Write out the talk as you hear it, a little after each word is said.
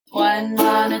one,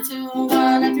 one or two,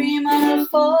 one or three, one or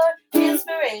four.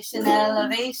 Inspiration,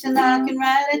 elevation, knocking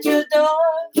right at your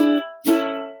door.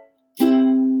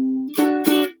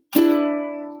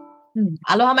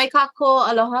 Aloha mai kako,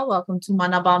 aloha. Welcome to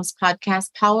Mana Bombs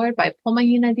podcast powered by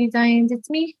Pomahina Designs.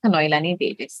 It's me, Kanoilani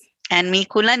Davis. And me,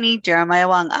 Kulani, Jeremiah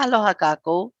Wang. Aloha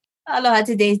kako. Aloha.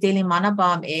 Today's Daily Mana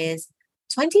Bomb is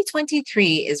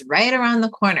 2023 is right around the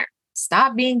corner.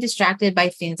 Stop being distracted by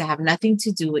things that have nothing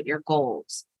to do with your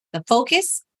goals. The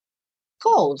focus,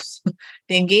 goals.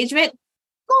 The engagement,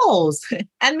 goals.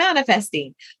 And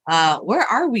manifesting. Where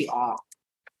are we all?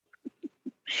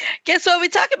 Guess what we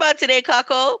talk about today,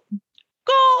 Kako?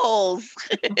 Goals.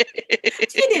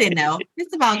 You didn't know.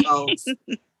 It's about goals.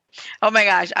 Oh my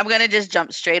gosh. I'm going to just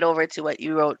jump straight over to what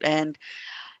you wrote. And,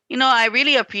 I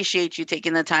really appreciate you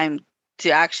taking the time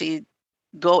to actually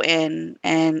go in.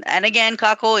 And again,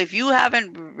 Kako, if you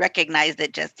haven't recognized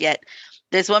it just yet,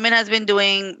 this woman has been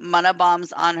doing Mana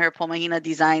Bombs on her Pomahina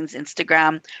Designs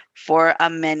Instagram for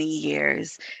many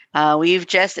years. We've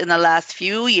just in the last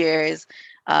few years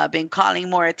been calling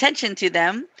more attention to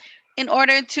them in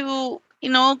order to,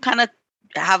 kind of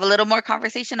have a little more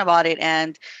conversation about it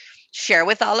and share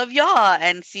with all of y'all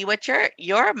and see what your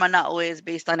mana'o is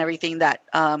based on everything that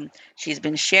she's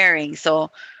been sharing.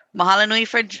 So mahalo nui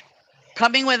for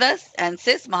coming with us, and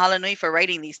sis, mahalo nui for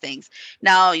writing these things.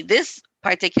 Now, this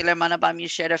particular mana bomb you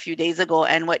shared a few days ago,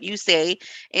 and what you say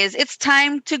is it's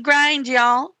time to grind,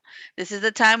 y'all. This is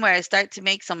the time where I start to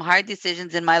make some hard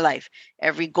decisions in my life.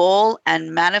 Every goal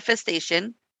and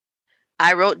manifestation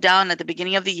I wrote down at the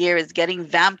beginning of the year is getting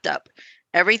vamped up.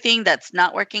 Everything that's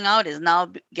not working out is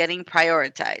now getting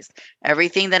prioritized.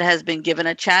 Everything that has been given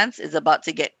a chance is about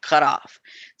to get cut off.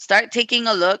 Start taking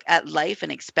a look at life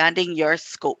and expanding your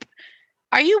scope.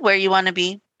 Are you where you want to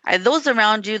be? Are those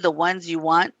around you the ones you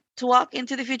want to walk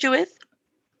into the future with?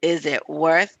 Is it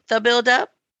worth the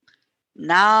build-up?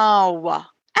 Now,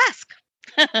 ask.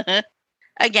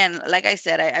 Again, like I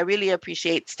said, I really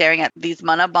appreciate staring at these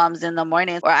mana bombs in the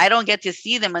morning, or I don't get to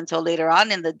see them until later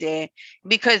on in the day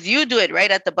because you do it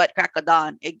right at the butt crack of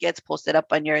dawn. It gets posted up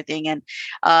on your thing.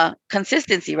 And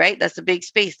consistency, right? That's a big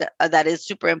space that is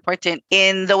super important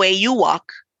in the way you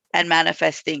walk and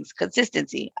manifest things.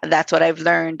 Consistency. That's what I've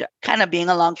learned kind of being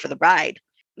along for the ride.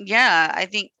 Yeah, I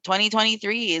think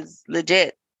 2023 is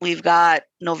legit. We've got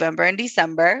November and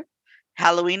December.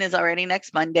 Halloween is already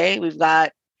next Monday. We've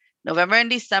got November and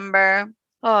December.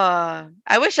 Oh,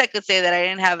 I wish I could say that I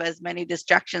didn't have as many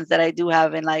distractions that I do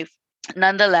have in life.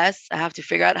 Nonetheless, I have to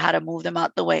figure out how to move them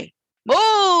out the way.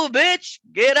 Move, bitch.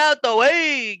 Get out the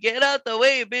way. Get out the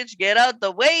way, bitch. Get out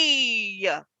the way.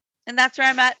 And that's where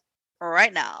I'm at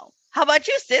right now. How about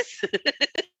you, sis? Do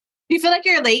you feel like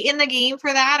you're late in the game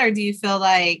for that? Or do you feel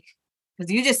like,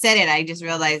 because you just said it, I just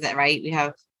realized that, right? We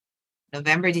have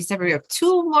November, December, we have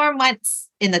 2 more months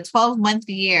in the 12-month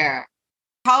year.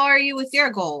 How are you with your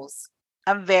goals?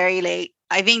 I'm very late.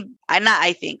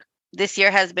 This year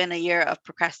has been a year of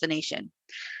procrastination,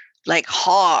 like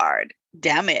hard,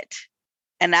 damn it.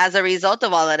 And as a result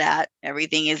of all of that,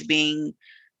 everything is being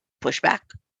pushed back,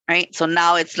 right? So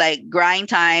now it's like grind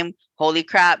time. Holy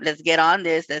crap, let's get on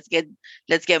this. Let's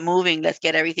get moving. Let's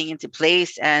get everything into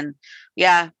place. And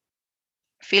yeah,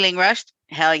 feeling rushed?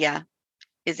 Hell yeah.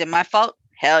 Is it my fault?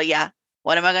 Hell yeah.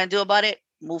 What am I going to do about it?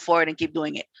 Move forward and keep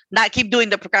doing it. Not keep doing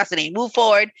the procrastinating. Move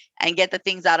forward and get the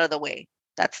things out of the way.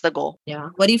 That's the goal. Yeah.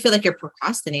 What do you feel like you're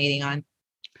procrastinating on?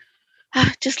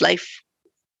 Just life.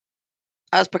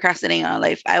 I was procrastinating on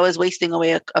life. I was wasting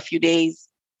away a few days.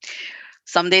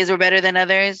 Some days were better than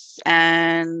others.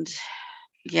 And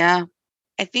yeah,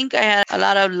 I think I had a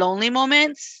lot of lonely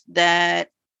moments that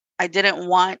I didn't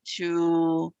want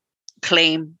to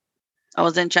claim. I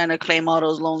wasn't trying to claim all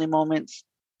those lonely moments.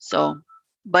 So,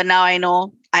 but now I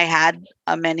know I had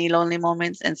many lonely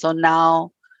moments. And so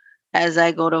now as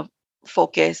I go to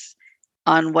focus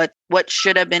on what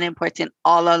should have been important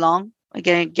all along,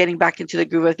 again, getting back into the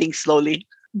groove of things slowly.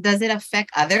 Does it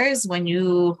affect others when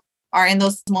you are in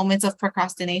those moments of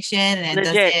procrastination? And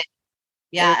Legit. does it,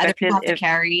 other people have to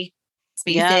carry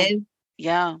spaces?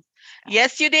 Yeah.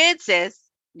 Yes, you did, sis.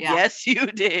 Yeah. Yes, you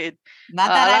did. Not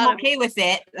that I'm okay with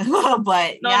it,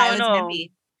 but it was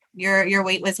heavy. Your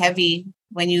weight was heavy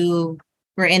when you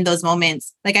were in those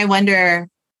moments. Like, I wonder,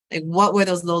 like, what were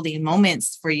those lonely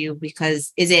moments for you?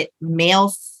 Because is it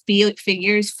male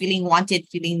figures feeling wanted,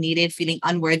 feeling needed, feeling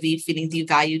unworthy, feeling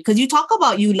devalued? Because you talk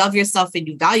about you love yourself and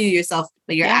you value yourself,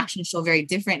 but your actions show very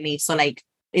differently. So, like,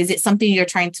 is it something you're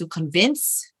trying to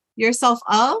convince yourself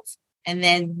of and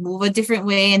then move a different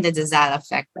way? And then does that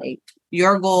affect, like,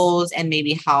 your goals and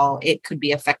maybe how it could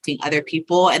be affecting other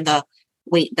people and the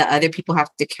weight that other people have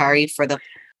to carry for the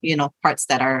parts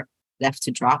that are left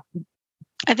to drop?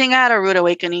 I think I had a rude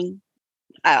awakening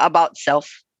about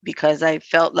self because I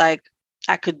felt like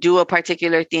I could do a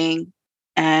particular thing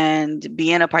and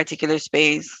be in a particular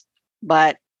space,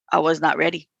 but I was not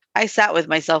ready. I sat with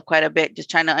myself quite a bit, just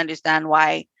trying to understand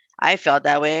why I felt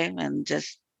that way. And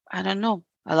just, I don't know.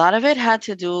 A lot of it had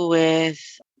to do with,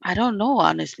 I don't know,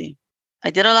 honestly. I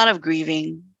did a lot of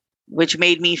grieving, which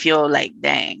made me feel like,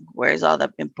 dang, where's all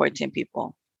the important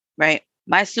people? Right?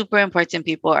 My super important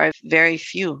people are very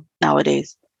few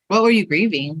nowadays. What were you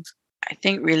grieving? I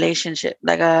think relationship,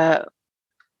 like a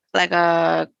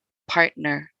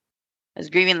partner. I was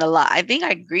grieving the loss. I think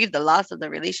I grieved the loss of the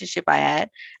relationship I had.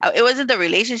 It wasn't the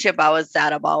relationship I was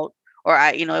sad about, or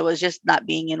it was just not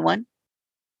being in one,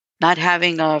 not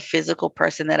having a physical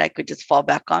person that I could just fall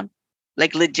back on,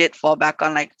 like legit fall back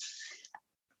on. Like,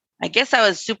 I guess I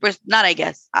was not I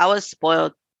guess, I was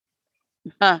spoiled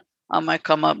on my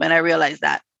come up, and I realized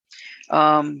that.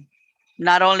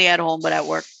 Not only at home, but at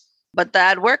work. But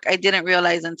at work, I didn't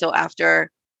realize until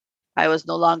after I was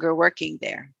no longer working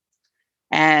there.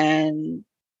 And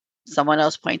someone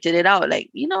else pointed it out, like,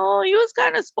 you was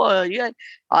kind of spoiled. You had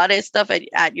all this stuff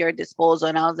at your disposal.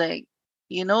 And I was like,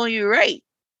 you're right.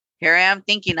 Here I am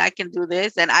thinking I can do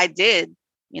this. And I did,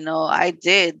 I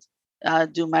did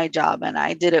do my job and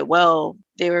I did it well.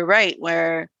 They were right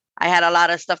where I had a lot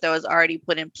of stuff that was already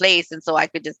put in place. And so I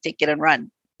could just take it and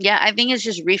run. Yeah, I think it's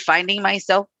just refinding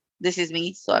myself. This is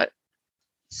me.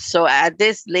 So at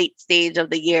this late stage of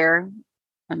the year,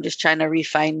 I'm just trying to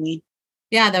refine me.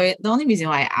 Yeah, the only reason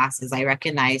why I asked is I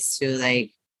recognize too,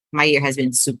 like, my year has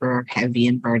been super heavy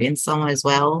and burdensome as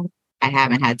well. I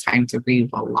haven't had time to grieve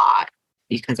a lot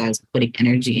because I was putting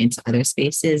energy into other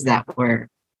spaces that were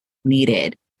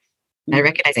needed. And I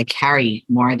recognize I carry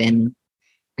more than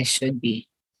I should be.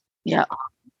 Yeah.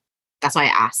 That's why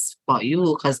I asked about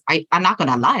you, because I'm not going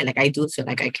to lie. Like, I do feel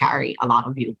like I carry a lot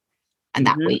of you and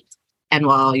that weight. And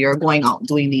while you're going out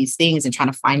doing these things and trying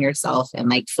to find yourself and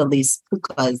like fill these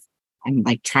pukas, I'm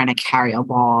like trying to carry a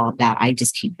ball that I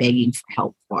just keep begging for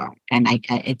help for. And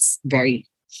it's very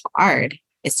hard.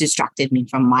 It's distracted me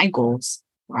from my goals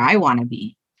where I want to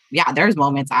be. Yeah, there's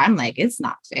moments I'm like, it's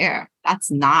not fair.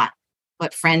 That's not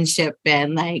what friendship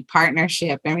and like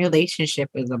partnership and relationship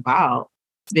is about.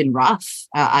 It's been rough.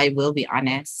 I will be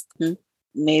honest.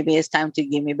 Maybe it's time to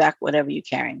give me back whatever you're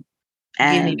carrying.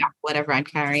 And give me back whatever I'm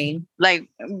carrying. Like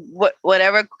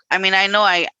whatever. I mean, I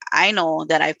know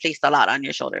that I've placed a lot on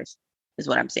your shoulders, is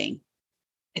what I'm saying.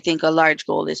 I think a large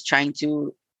goal is trying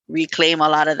to reclaim a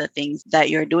lot of the things that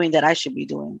you're doing that I should be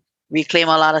doing. Reclaim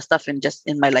a lot of stuff in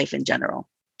my life in general.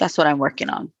 That's what I'm working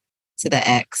on. To the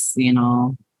ex,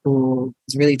 who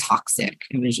is really toxic.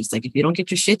 It was just like, if you don't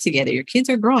get your shit together, your kids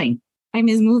are growing. Time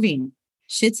is moving.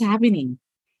 Shit's happening.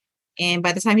 And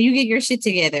by the time you get your shit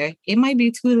together, it might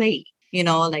be too late.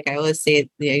 Like I always say,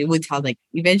 I would tell, like,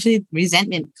 eventually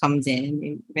resentment comes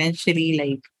in. Eventually,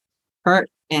 like, hurt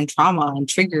and trauma and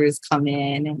triggers come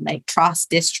in, and like trust,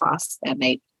 distrust, and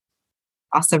like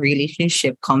loss of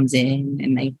relationship comes in.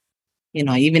 And like,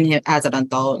 even as an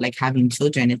adult, like having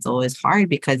children, it's always hard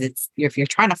because if you're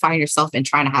trying to find yourself and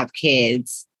trying to have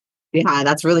kids, yeah,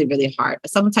 that's really, really hard.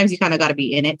 But sometimes you kind of got to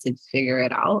be in it to figure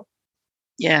it out.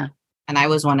 Yeah. And I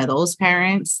was one of those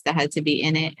parents that had to be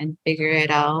in it and figure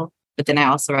it out. But then I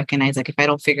also recognize, like, if I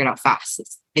don't figure it out fast,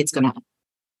 it's gonna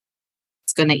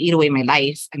eat away my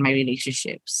life and my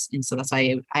relationships. And so that's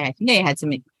why I think I had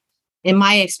to in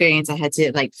my experience, I had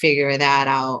to like figure that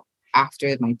out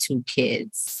after my 2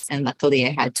 kids. And luckily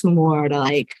I had 2 more to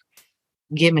like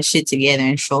get my shit together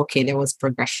and show, okay, there was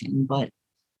progression. But,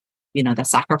 the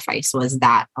sacrifice was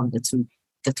that of the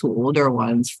two older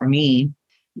ones for me.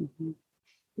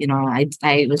 I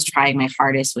was trying my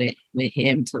hardest with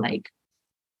him to like,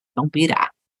 don't be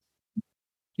that.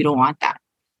 You don't want that.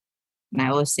 And I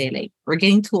always say, like, we're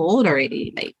getting too old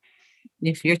already. Like,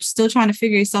 if you're still trying to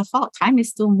figure yourself out, time is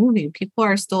still moving. People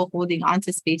are still holding on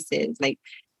to spaces. Like,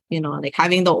 like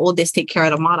having the oldest take care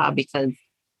of the mother because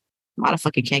mother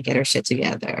fucking can't get her shit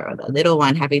together. Or the little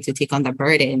one having to take on the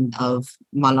burden of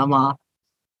malama,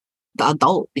 the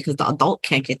adult, because the adult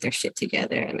can't get their shit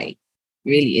together. Like,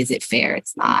 really, is it fair?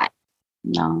 It's not.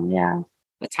 No, yeah.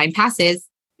 But time passes.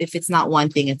 If it's not one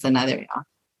thing, it's another. Yeah.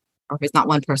 Or if it's not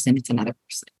one person, it's another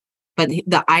person. But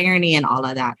the irony in all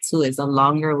of that too is the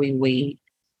longer we wait,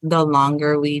 the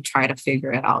longer we try to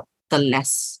figure it out, the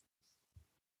less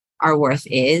our worth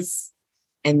is.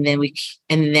 And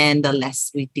then the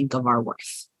less we think of our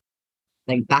worth.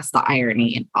 Like, that's the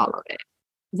irony in all of it.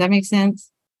 Does that make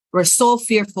sense? We're so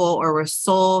fearful, or we're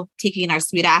so taking our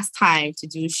sweet ass time to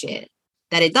do shit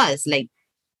that it does. Like,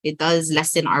 it does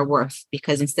lessen our worth,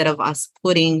 because instead of us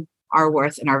putting our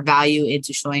worth and our value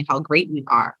into showing how great we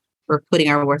are, we're putting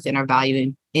our worth and our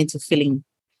value into filling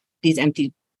these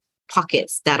empty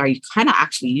pockets that are kind of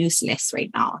actually useless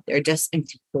right now. They're just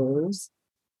empty holes.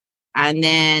 And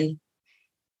then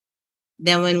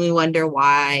when we wonder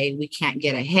why we can't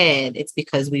get ahead, it's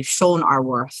because we've shown our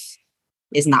worth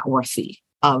is not worthy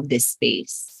of this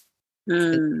space.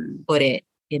 Put it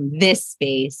in this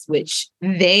space, which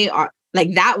they are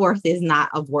like, that worth is not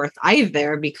of worth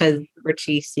either, because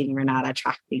we're not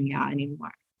attracting you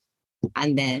anymore.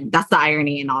 And then that's the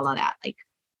irony in all of that. Like,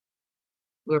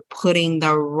 we're putting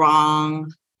the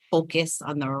wrong focus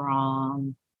on the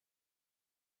wrong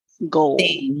goal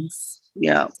things.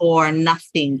 Yeah. Or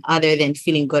nothing other than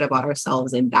feeling good about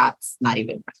ourselves. And that's not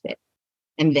even worth it.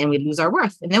 And then we lose our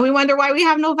worth. And then we wonder why we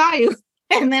have no value.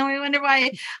 And then we wonder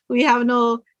why we have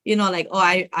no,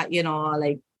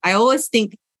 like, I always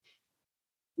think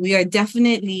we are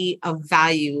definitely of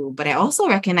value. But I also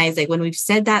recognize, like, when we've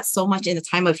said that so much in the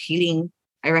time of healing,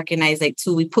 I recognize, like,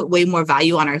 too, we put way more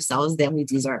value on ourselves than we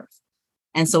deserve.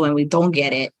 And so when we don't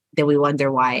get it, then we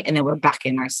wonder why. And then we're back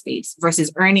in our space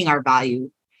versus earning our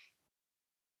value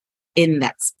in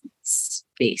that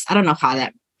space. I don't know how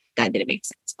that didn't make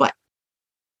sense, but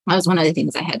that was one of the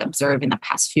things I had observed in the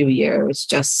past few years,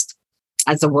 just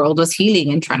as the world was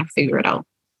healing and trying to figure it out.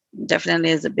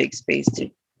 Definitely is a big space to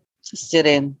sit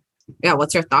in. Yeah.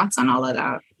 What's your thoughts on all of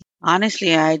that?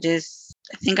 Honestly, I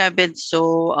think I've been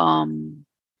so,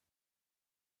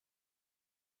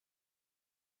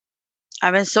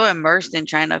 I've been so immersed in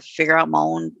trying to figure out my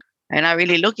own, and not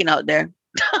really looking out there.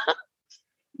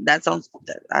 That sounds,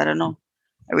 I don't know.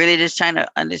 I really just trying to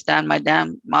understand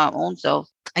my own self.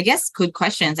 I guess good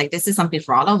questions. Like, this is something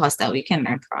for all of us that we can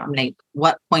learn from. Like,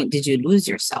 what point did you lose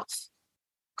yourself?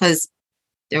 Because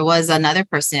there was another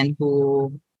person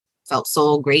who felt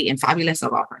so great and fabulous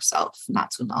about herself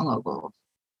not too long ago.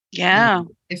 Yeah.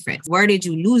 Different. Where did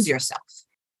you lose yourself?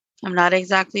 I'm not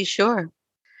exactly sure.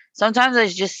 Sometimes I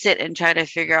just sit and try to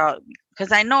figure out,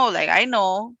 because I know,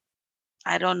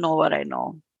 I don't know what I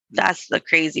know. That's the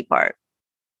crazy part.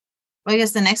 Well, I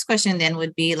guess the next question then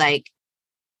would be, like,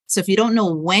 so if you don't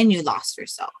know when you lost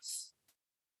yourself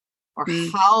or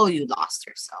how you lost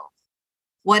yourself,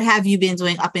 what have you been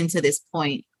doing up until this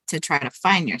point to try to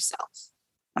find yourself?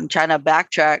 I'm trying to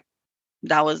backtrack.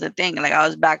 That was the thing. Like, I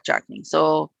was backtracking.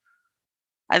 So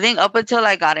I think up until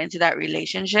I got into that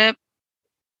relationship.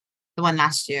 The one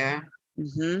last year.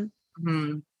 And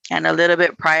a little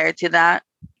bit prior to that,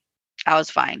 I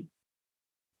was fine.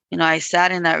 I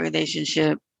sat in that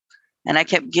relationship and I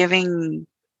kept giving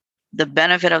the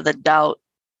benefit of the doubt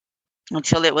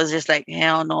until it was just like,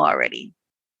 hell no already.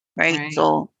 Right?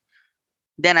 So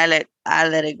then I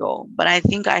let it go. But I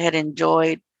think I had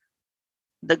enjoyed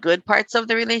the good parts of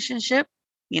the relationship,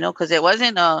 because it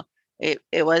wasn't a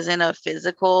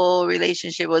physical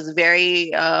relationship. It was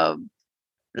very,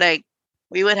 like,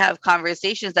 we would have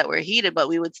conversations that were heated, but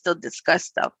we would still discuss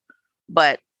stuff.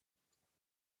 But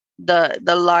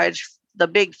the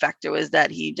big factor was that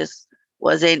he just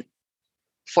wasn't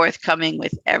forthcoming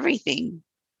with everything.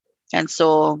 And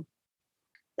so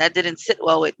that didn't sit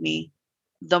well with me.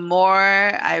 The more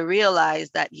I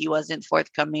realized that he wasn't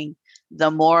forthcoming,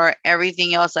 the more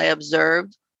everything else I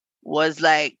observed was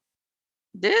like,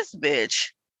 this bitch,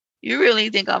 you really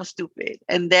think I'm stupid?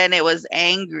 And then it was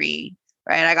angry,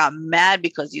 right? I got mad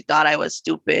because you thought I was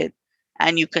stupid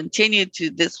and you continued to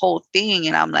this whole thing.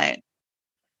 And I'm like,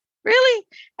 really?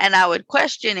 And I would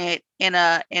question it in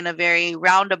a very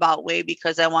roundabout way,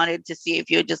 because I wanted to see if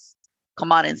you would just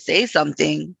come out and say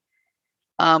something.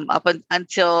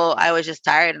 Until I was just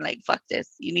tired and like, fuck this.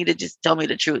 You need to just tell me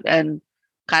the truth and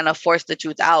kind of force the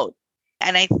truth out.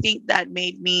 And I think that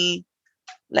made me,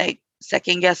 like,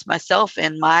 second guess myself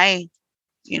and my,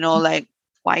 like,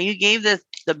 why you gave this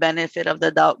the benefit of the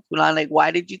doubt, Kulan? Like,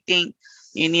 why did you think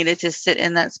you needed to sit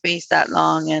in that space that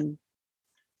long? And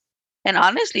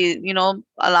honestly,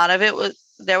 a lot of it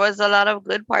there was a lot of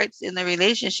good parts in the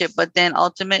relationship, but then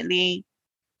ultimately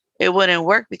it wouldn't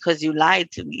work because you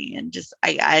lied to me. And just,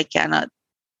 I cannot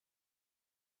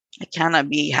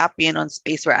be happy in a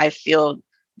space where I feel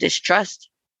distrust.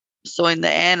 So in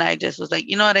the end, I just was like,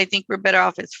 you know what? I think we're better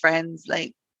off as friends.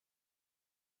 Like,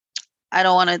 I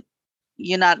don't want to,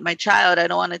 you're not my child. I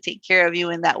don't want to take care of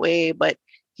you in that way. But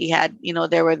he had,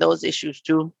 there were those issues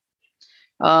too.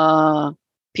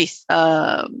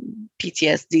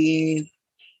 PTSD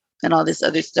and all this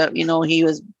other stuff. He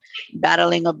was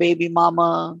battling a baby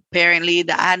mama, apparently,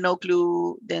 that I had no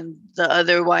clue. Then the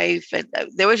other wife, and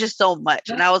there was just so much.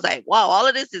 And I was like, wow, all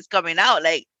of this is coming out.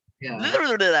 Like,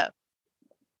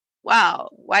 wow,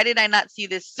 why did I not see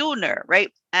this sooner?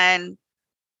 Right. And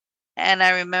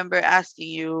I remember asking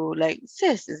you, like,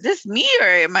 sis, is this me or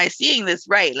am I seeing this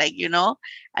right? Like,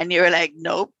 and you were like,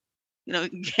 nope,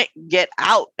 get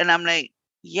out. And I'm like,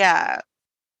 yeah,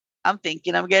 I'm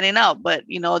thinking I'm getting out. But,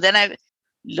 then I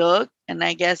look and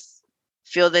I guess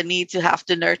feel the need to have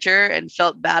to nurture and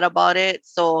felt bad about it.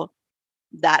 So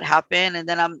that happened. And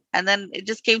then it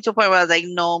just came to a point where I was like,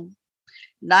 no,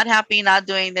 not happy, not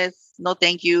doing this. No,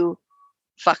 thank you.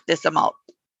 Fuck this, I'm out.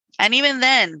 And even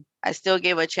then, I still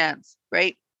gave a chance,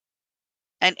 right?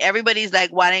 And everybody's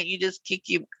like, why didn't you just kick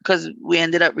you? Because we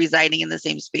ended up residing in the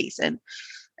same space. And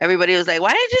everybody was like,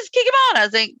 why didn't you just kick him out? I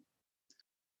was like,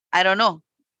 I don't know.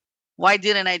 Why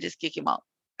didn't I just kick him out?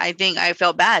 I think I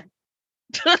felt bad.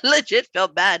 Legit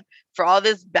felt bad for all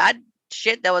this bad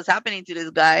shit that was happening to this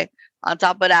guy. On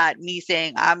top of that, me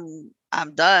saying, I'm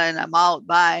done, I'm out,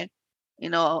 bye.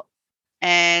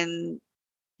 And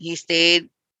he stayed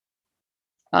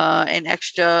an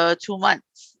extra 2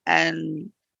 months.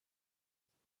 And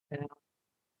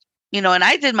and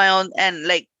I did my own, and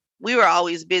like we were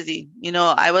always busy.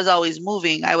 I was always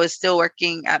moving. I was still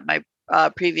working at my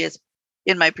previous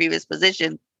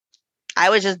position. I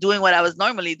was just doing what I was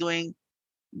normally doing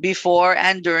before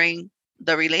and during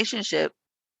the relationship.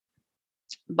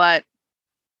 But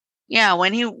yeah,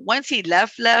 once he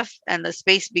left and the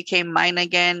space became mine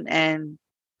again, and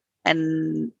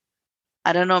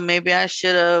I don't know, maybe I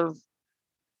should have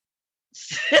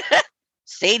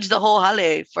sage the whole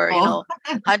hale for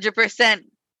 100%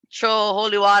 throw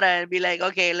holy water and be like,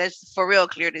 okay, let's for real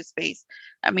clear this space.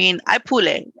 I mean, I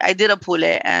did a pule,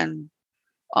 and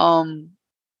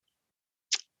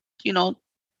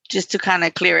just to kind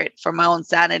of clear it for my own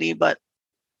sanity. But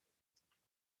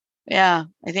yeah,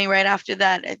 I think right after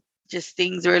that,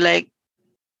 things were like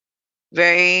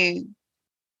very,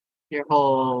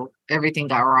 everything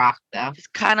got rocked up. It's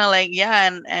kind of like,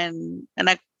 yeah, and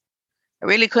I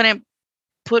really couldn't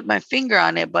put my finger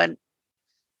on it, but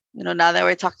now that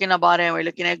we're talking about it and we're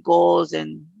looking at goals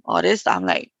and all this, I'm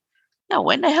like, yeah,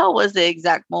 when the hell was the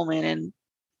exact moment? And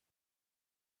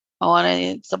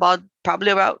it's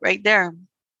probably about right there.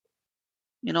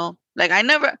 Like I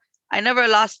never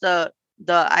lost the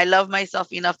I love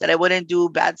myself enough that I wouldn't do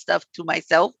bad stuff to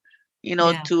myself,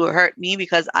 to hurt me,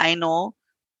 because I know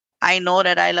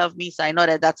that I love me, so I know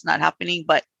that that's not happening.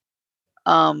 But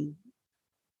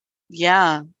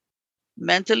yeah,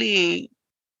 mentally,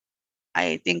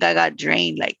 I think I got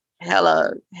drained, like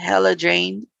hella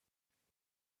drained,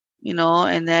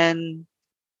 and then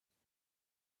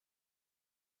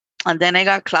I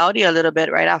got cloudy a little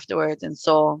bit right afterwards. And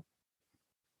so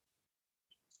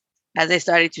as I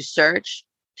started to search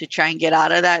to try and get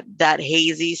out of that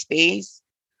hazy space,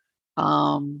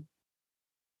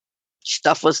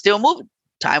 stuff was still moving.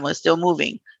 Time was still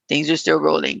moving. Things were still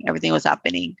rolling. Everything was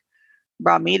happening.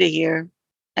 Brought me to here.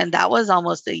 And that was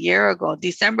almost a year ago.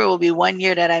 December will be 1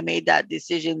 year that I made that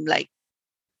decision. Like,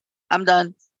 I'm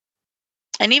done.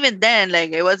 And even then,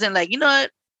 like, it wasn't like, you know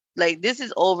what? Like, this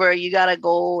is over. You got to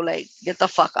go, like, get the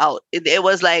fuck out. It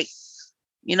was like,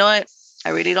 you know what? I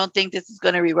really don't think this is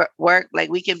going to work. Like,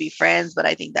 we can be friends, but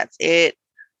I think that's it.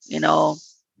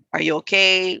 Are you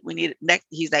okay? We need next.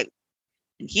 He's like,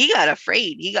 and he got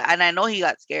afraid. And I know he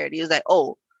got scared. He was like,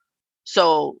 oh,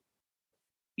 so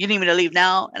you need me to leave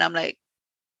now? And I'm like,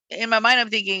 in my mind, I'm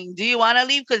thinking, do you want to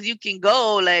leave? Because you can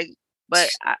go. Like, but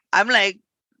I'm like,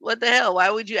 what the hell? Why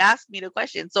would you ask me the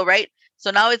question? So, right.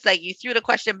 So now it's like you threw the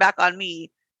question back on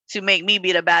me to make me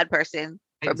be the bad person.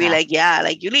 Or be like, yeah,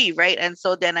 like you leave, right? And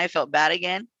so then I felt bad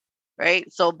again, right?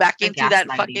 So back into that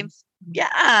fucking,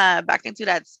 back into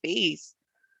that space.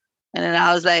 And then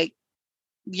I was like,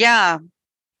 yeah,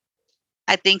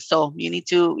 I think so. You need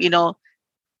to,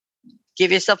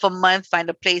 give yourself a month, find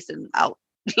a place and out.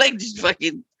 Like just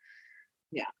fucking.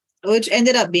 Yeah. Which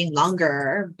ended up being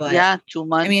longer, but. Yeah, 2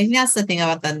 months. I mean, I think that's the thing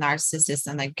about the narcissist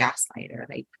and the gaslighter.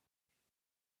 Like,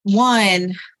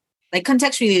 one, like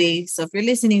contextually, so if you're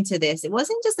listening to this, it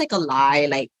wasn't just like a lie,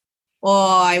 like,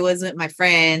 oh, I was with my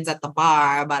friends at the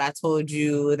bar, but I told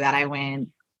you that I went,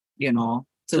 to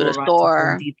the store,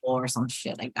 Home Depot or some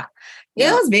shit like that.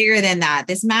 It was bigger than that.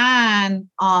 This man,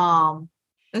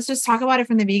 let's just talk about it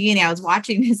from the beginning. I was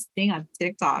watching this thing on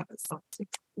TikTok. I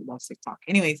love TikTok.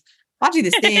 Anyways, watching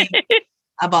this thing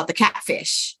about the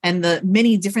catfish and the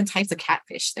many different types of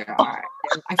catfish there are.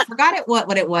 I forgot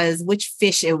what it was, which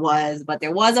fish it was, but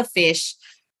there was a fish.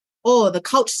 Oh, the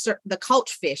couch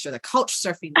fish or the couch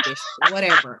surfing fish, or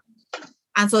whatever.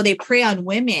 And so they prey on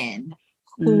women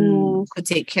who could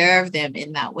take care of them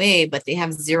in that way, but they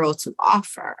have zero to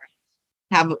offer.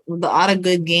 have a lot of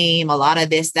good game, a lot of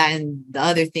this, that, and the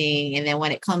other thing. And then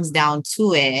when it comes down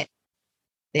to it,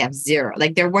 they have zero.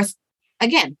 Like they're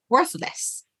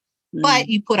worthless. But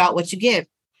you put out what you give.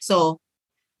 So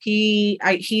he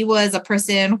was a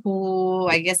person who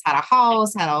I guess had a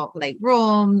house, had like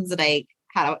rooms, like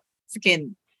had a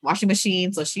freaking washing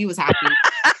machine. So she was happy.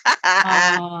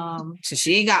 So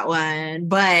she got one,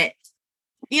 but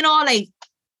like,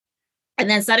 and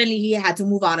then suddenly he had to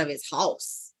move out of his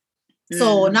house.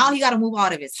 So now he got to move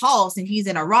out of his house and he's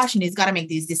in a rush and he's got to make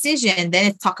these decisions. Then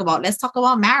let's talk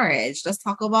about marriage. Let's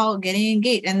talk about getting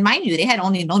engaged. And mind you, they had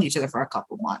only known each other for a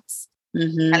couple months.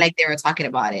 And like they were talking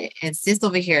about it. And sis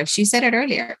over here, she said it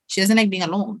earlier. She doesn't like being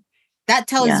alone. That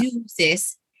tells you,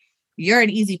 sis, you're an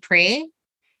easy prey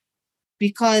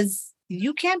because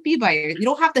you can't be you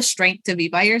don't have the strength to be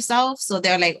by yourself. So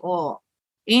they're like, oh,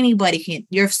 anybody can,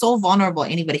 you're so vulnerable.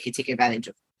 Anybody can take advantage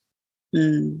of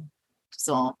you.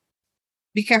 So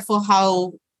be careful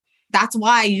that's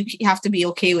why you have to be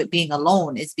okay with being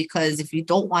alone. It's because if you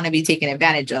don't want to be taken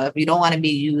advantage of, you don't want to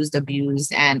be used,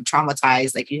 abused, and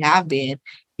traumatized like you have been,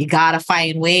 you got to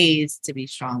find ways to be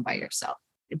strong by yourself.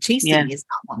 And chasing is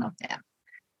not one of them.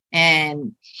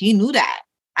 And he knew that.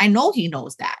 I know he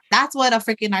knows that. That's what a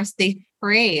freaking narcissist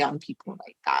prey on people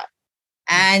like that.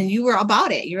 And you were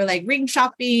about it. You were like ring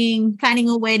shopping, planning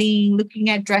a wedding, looking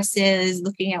at dresses,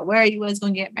 looking at where you was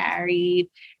going to get married.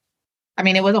 I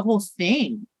mean, it was a whole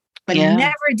thing. But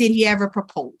never did he ever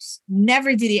propose.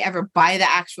 Never did he ever buy the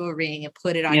actual ring and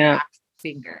put it on your actual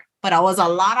finger. But it was a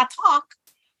lot of talk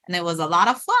and it was a lot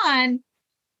of fun.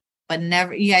 But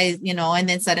never, you guys, and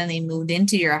then suddenly moved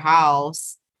into your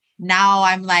house. Now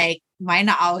I'm like,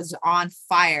 I was on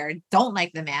fire. Don't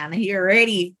like the man.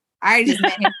 I just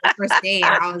met him the first day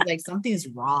and I was like, something's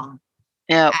wrong.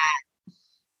 Yeah.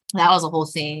 That was a whole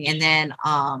thing. And then,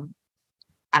 and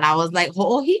I was like,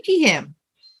 ho'ohiki him.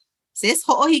 Sis,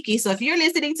 ho'ohiki. So if you're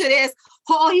listening to this,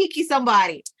 ho'ohiki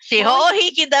somebody. She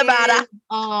ho'ohiki the bara.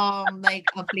 Like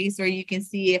a place where you can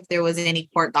see if there was any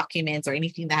court documents or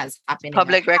anything that has happened.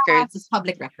 Public records. It's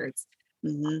public records.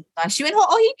 She went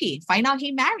ho'ohiki. Find out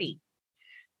he married.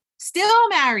 Still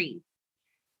married.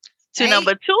 To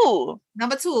number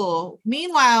two.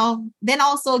 Meanwhile, then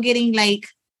also getting like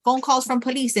phone calls from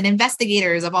police and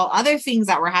investigators about other things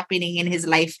that were happening in his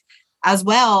life as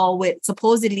well, with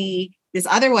supposedly this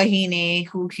other wahine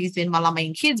who he's been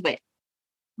malamaing kids with.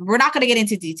 We're not going to get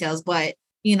into details, but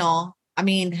I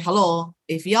mean, hello,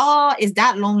 if y'all is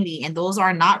that lonely and those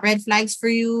are not red flags for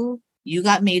you, you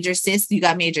got major you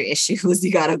got major issues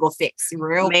you got to go fix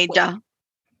real quick.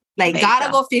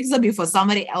 Gotta go fix them before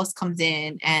somebody else comes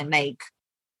in and like,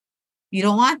 you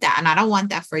don't want that. And I don't want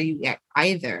that for you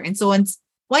either. And so once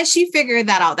she figured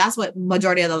that out, that's what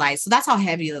majority of the lies. So that's how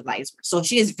heavy the lies were. So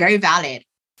she is very valid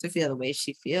to feel the way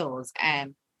she feels.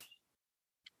 And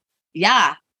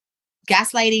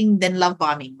gaslighting, then love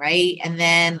bombing, right? And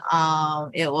then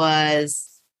it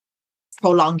was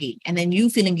prolonging. And then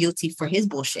you feeling guilty for his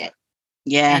bullshit.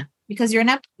 Yeah. And because you're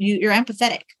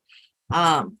empathetic.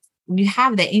 You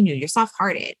have that in you. You're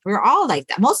soft-hearted. We're all like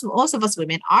that. Most of us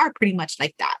women are pretty much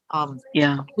like that.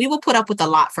 We will put up with a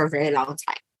lot for a very long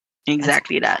time.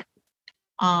 Exactly that.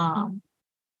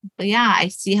 But I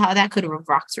see how that could have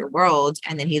rocked your world.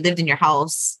 And then he lived in your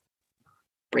house,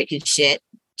 breaking shit.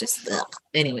 Just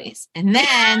anyways. And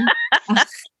then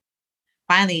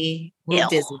finally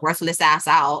moved his worthless ass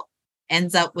out.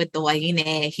 Ends up with the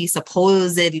wahine he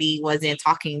supposedly wasn't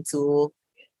talking to,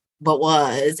 but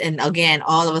was. And again,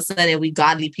 all of a sudden we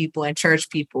godly people and church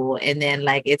people. And then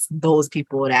like, it's those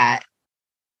people that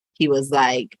he was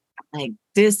like,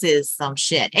 this is some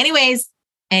shit. Anyways,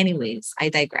 I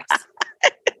digress.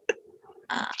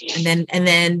 And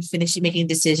then finish making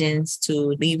decisions to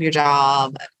leave your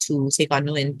job, to take on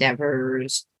new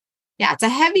endeavors. Yeah, it's a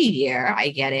heavy year. I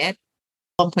get it.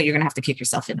 At one point, you're going to have to kick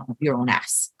yourself in your own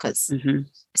ass because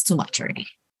it's too much already.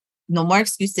 No more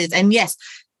excuses. And yes,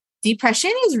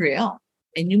 depression is real.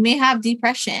 And you may have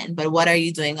depression, but what are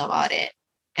you doing about it?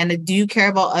 And do you care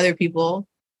about other people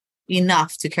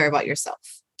enough to care about yourself?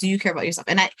 Do you care about yourself?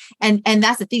 And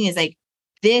that's the thing is like,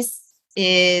 this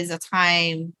is a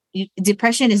time,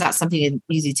 depression is not something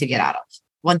easy to get out of.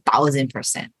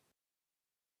 1000%.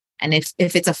 And if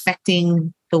it's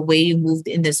affecting the way you moved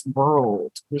in this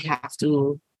world, it's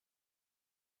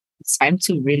time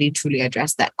to really truly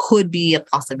address that. Could be a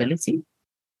possibility.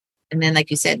 And then, like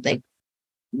you said, like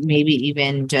maybe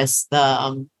even just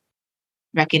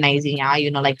recognizing,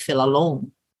 feel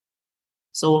alone.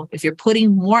 So if you're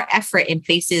putting more effort in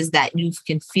places that you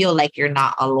can feel like you're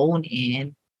not alone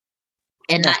in,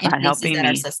 and not in places that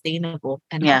are sustainable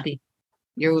and helping,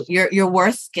 your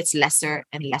worth gets lesser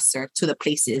and lesser to the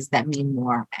places that mean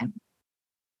more. And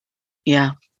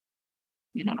yeah,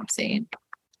 you know what I'm saying?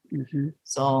 mm-hmm.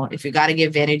 So if you got to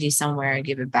give energy somewhere,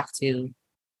 give it back to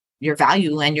your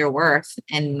value and your worth,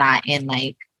 and not in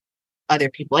like other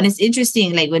people. And it's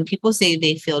interesting, like when people say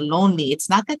they feel lonely, it's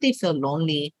not that they feel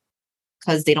lonely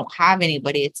because they don't have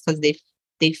anybody. It's because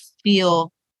they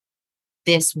feel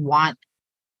this want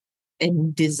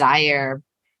and desire,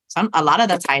 a lot of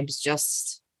the times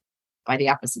just by the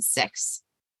opposite sex.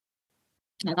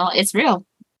 You know, it's real.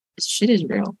 This shit is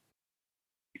real.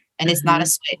 And it's not a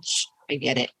switch. I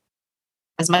get it.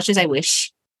 As much as I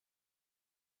wish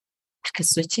I could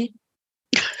switch it.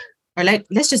 Or like,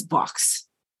 let's just box.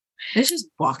 Let's just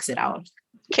box it out.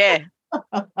 Okay.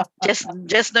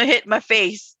 just no hit my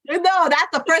face. No,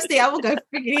 that's the first thing I was gonna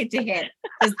freaking hit.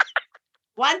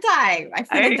 One time, I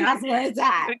figured that's where it's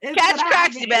at. Catch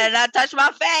cracks, you better not touch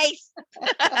my face.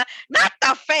 Not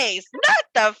the face. Not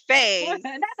the face.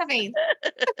 Not the face.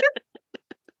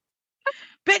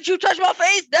 Bitch, you touch my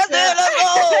face. That's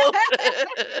it.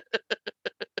 Let's go.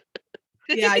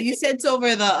 Yeah, you sent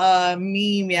over the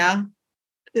meme, yeah,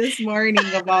 this morning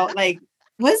about like,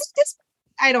 was it this?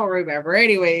 I don't remember.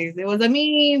 Anyways, it was a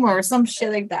meme or some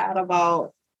shit like that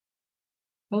about,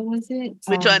 what was it?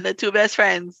 Which one? The two best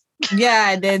friends.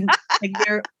 Yeah, and then like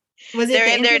they're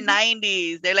in their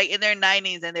 90s. They're like in their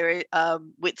 90s, and they were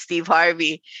with Steve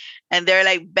Harvey, and they're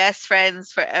like best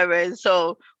friends forever. And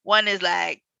so one is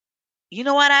like, you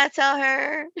know what I tell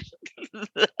her?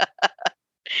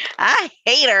 I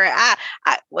hate her.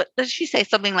 I what does she say?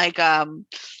 Something like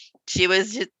she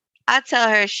was just, I tell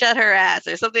her shut her ass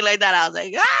or something like that. I was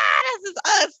like, this is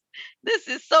us. This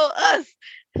is so us.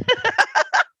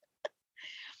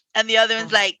 And the other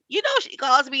one's like, you know, she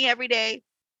calls me every day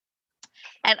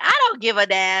and I don't give a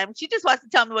damn. She just wants to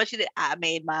tell me what she did. I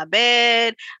made my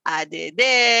bed. I did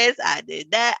this. I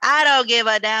did that. I don't give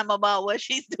a damn about what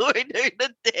she's doing during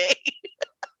the day.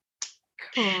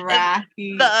 The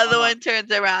other one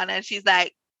turns around and she's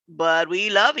like, but we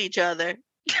love each other.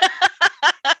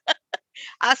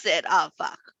 I said, oh,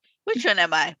 fuck. Which one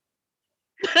am I?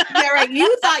 Yeah, right.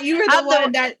 You thought you were the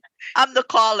one that... I'm the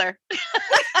caller.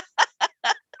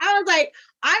 I was like,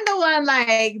 I'm the one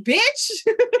like, bitch.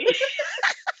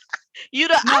 You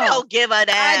don't, no, I don't give a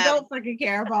damn. I don't fucking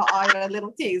care about all your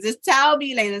little things. Just tell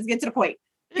me, like, let's get to the point.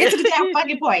 Get to the damn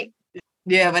fucking point.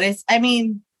 Yeah, but it's, I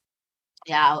mean,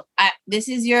 yeah, this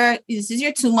is your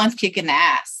 2-month kick in the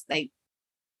ass. Like,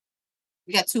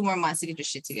 you got 2 more months to get your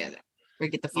shit together. Or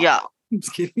get the fuck out. I'm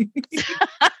just kidding.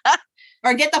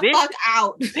 Or get the fuck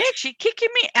out. Bitch, you kicking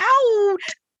me out.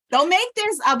 Don't make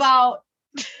this about,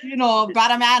 you know, brought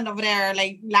a man over there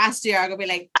like last year. I'm gonna be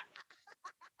like,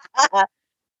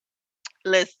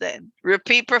 listen,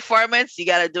 repeat performance. You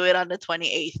gotta do it on the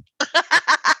 28th. Do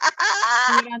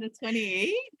it on the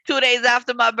 28th? 2 days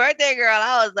after my birthday, girl.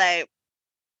 I was like,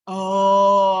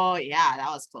 oh yeah, that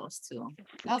was close too.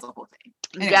 That was a whole thing.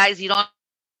 Anyway. Guys, you don't.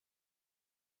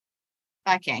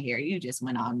 I can't hear you. Just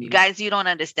went on mute. Guys, you don't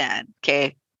understand.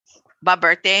 Okay, my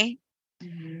birthday.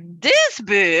 Mm-hmm. This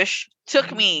bitch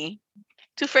took me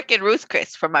to freaking Ruth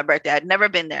Chris for my birthday. I'd never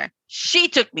been there. She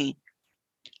took me.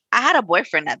 I had a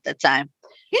boyfriend at the time.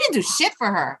 You didn't do shit for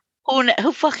her.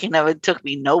 Who fucking never took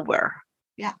me nowhere.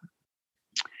 Yeah.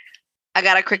 I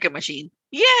got a cricket machine.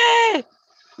 Yay!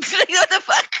 What the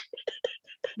fuck?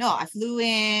 No, I flew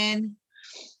in,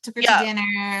 took her to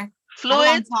dinner, flew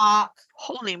in, talk.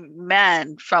 Holy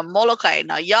man, from Molokai.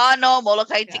 Now, y'all know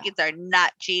Molokai tickets are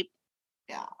not cheap.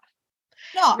 Yeah.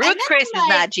 No, Ruth Chris is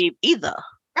not cheap either.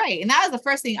 Right. And that was the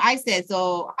first thing I said.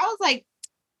 So I was like,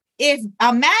 if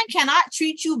a man cannot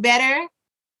treat you better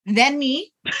than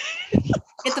me,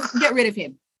 get rid of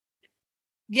him.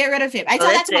 Get rid of him. I tell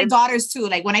that to my daughters too.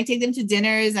 Like when I take them to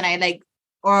dinners and I like,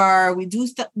 or we do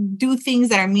things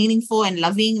that are meaningful and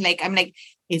loving. Like I'm like,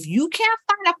 if you can't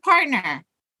find a partner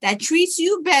that treats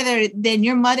you better than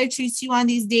your mother treats you on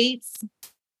these dates,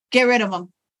 get rid of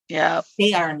them. Yeah.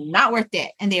 They are not worth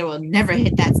it. And they will never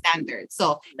hit that standard.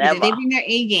 So either they bring their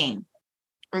A game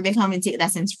or they come and take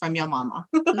lessons from your mama.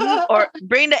 Or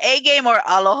bring the A game or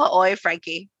aloha oi,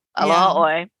 Frankie. Aloha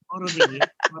oi. Totally.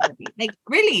 Like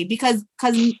really, because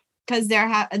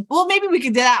they're well, maybe we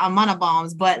could do that on Mana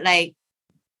Bombs, but like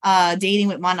dating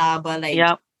with Mana, but like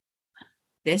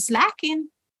they're slacking.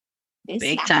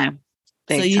 Big time.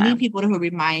 So you need people who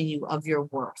remind you of your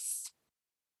worth.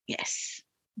 Yes.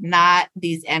 Not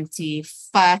these empty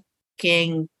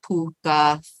fucking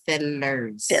puka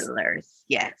fillers.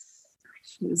 Yes.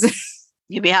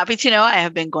 You'll be happy to know I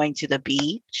have been going to the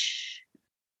beach.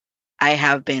 I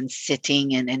have been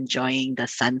sitting and enjoying the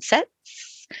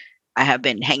sunsets I have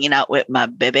been hanging out with my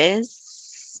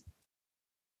babies.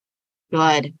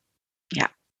 Good. Yeah.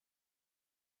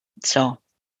 So,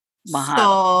 mahalo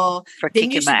So for then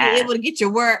kicking you should my be ass. able to get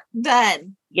your work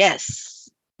done. Yes.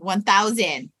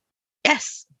 1,000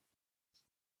 Yes.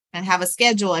 and have a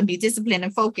schedule and be disciplined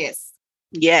and focused.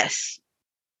 Yes.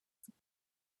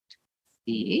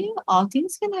 See, all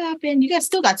things can happen. You guys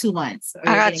still got 2 months.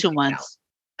 I got 2 months.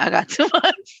 I got 2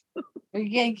 months. You're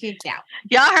getting kicked out.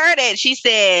 Y'all heard it. She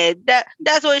said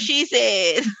that's what she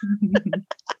said.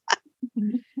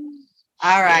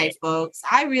 All right, folks.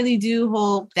 I really do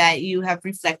hope that you have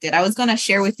reflected. I was going to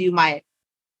share with you my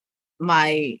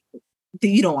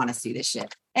you don't want to see this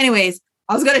shit. Anyways,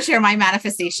 I was going to share my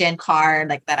manifestation card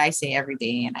like that I say every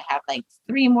day, and I have like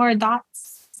 3 more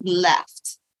dots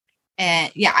left.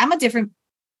 And yeah, I'm a different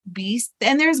beast,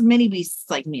 and there's many beasts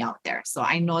like me out there, so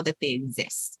I know that they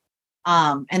exist.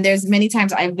 And there's many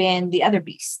times I've been the other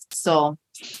beast, so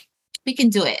we can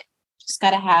do it. Just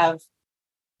gotta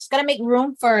make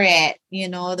room for it. You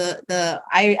know,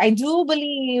 I do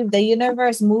believe the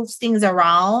universe moves things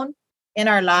around in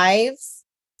our lives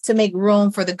to make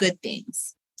room for the good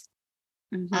things.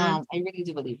 Mm-hmm. I really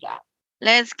do believe that.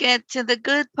 Let's get to the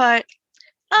good part.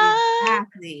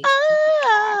 Exactly.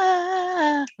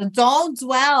 So don't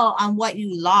dwell on what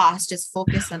you lost. Just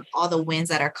focus on all the wins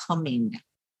that are coming.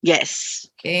 Yes.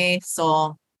 Okay.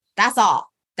 So that's all.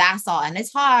 And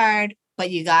it's hard, but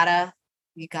you gotta.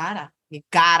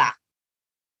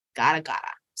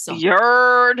 So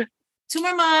Yard. 2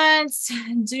 more months.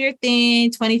 Do your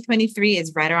thing. 2023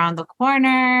 is right around the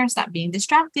corner. Stop being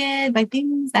distracted by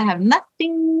things that have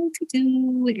nothing to do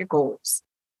with your goals.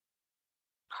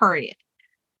 Period.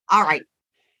 All right.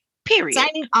 Period.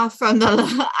 Signing off from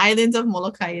the islands of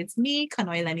Molokai, it's me,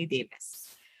 Kanoy Lenny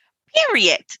Davis.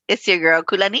 Period. It's your girl,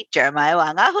 Kulani Jeremiah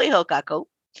Wanga. Hui ho kako.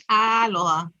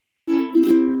 Aloha.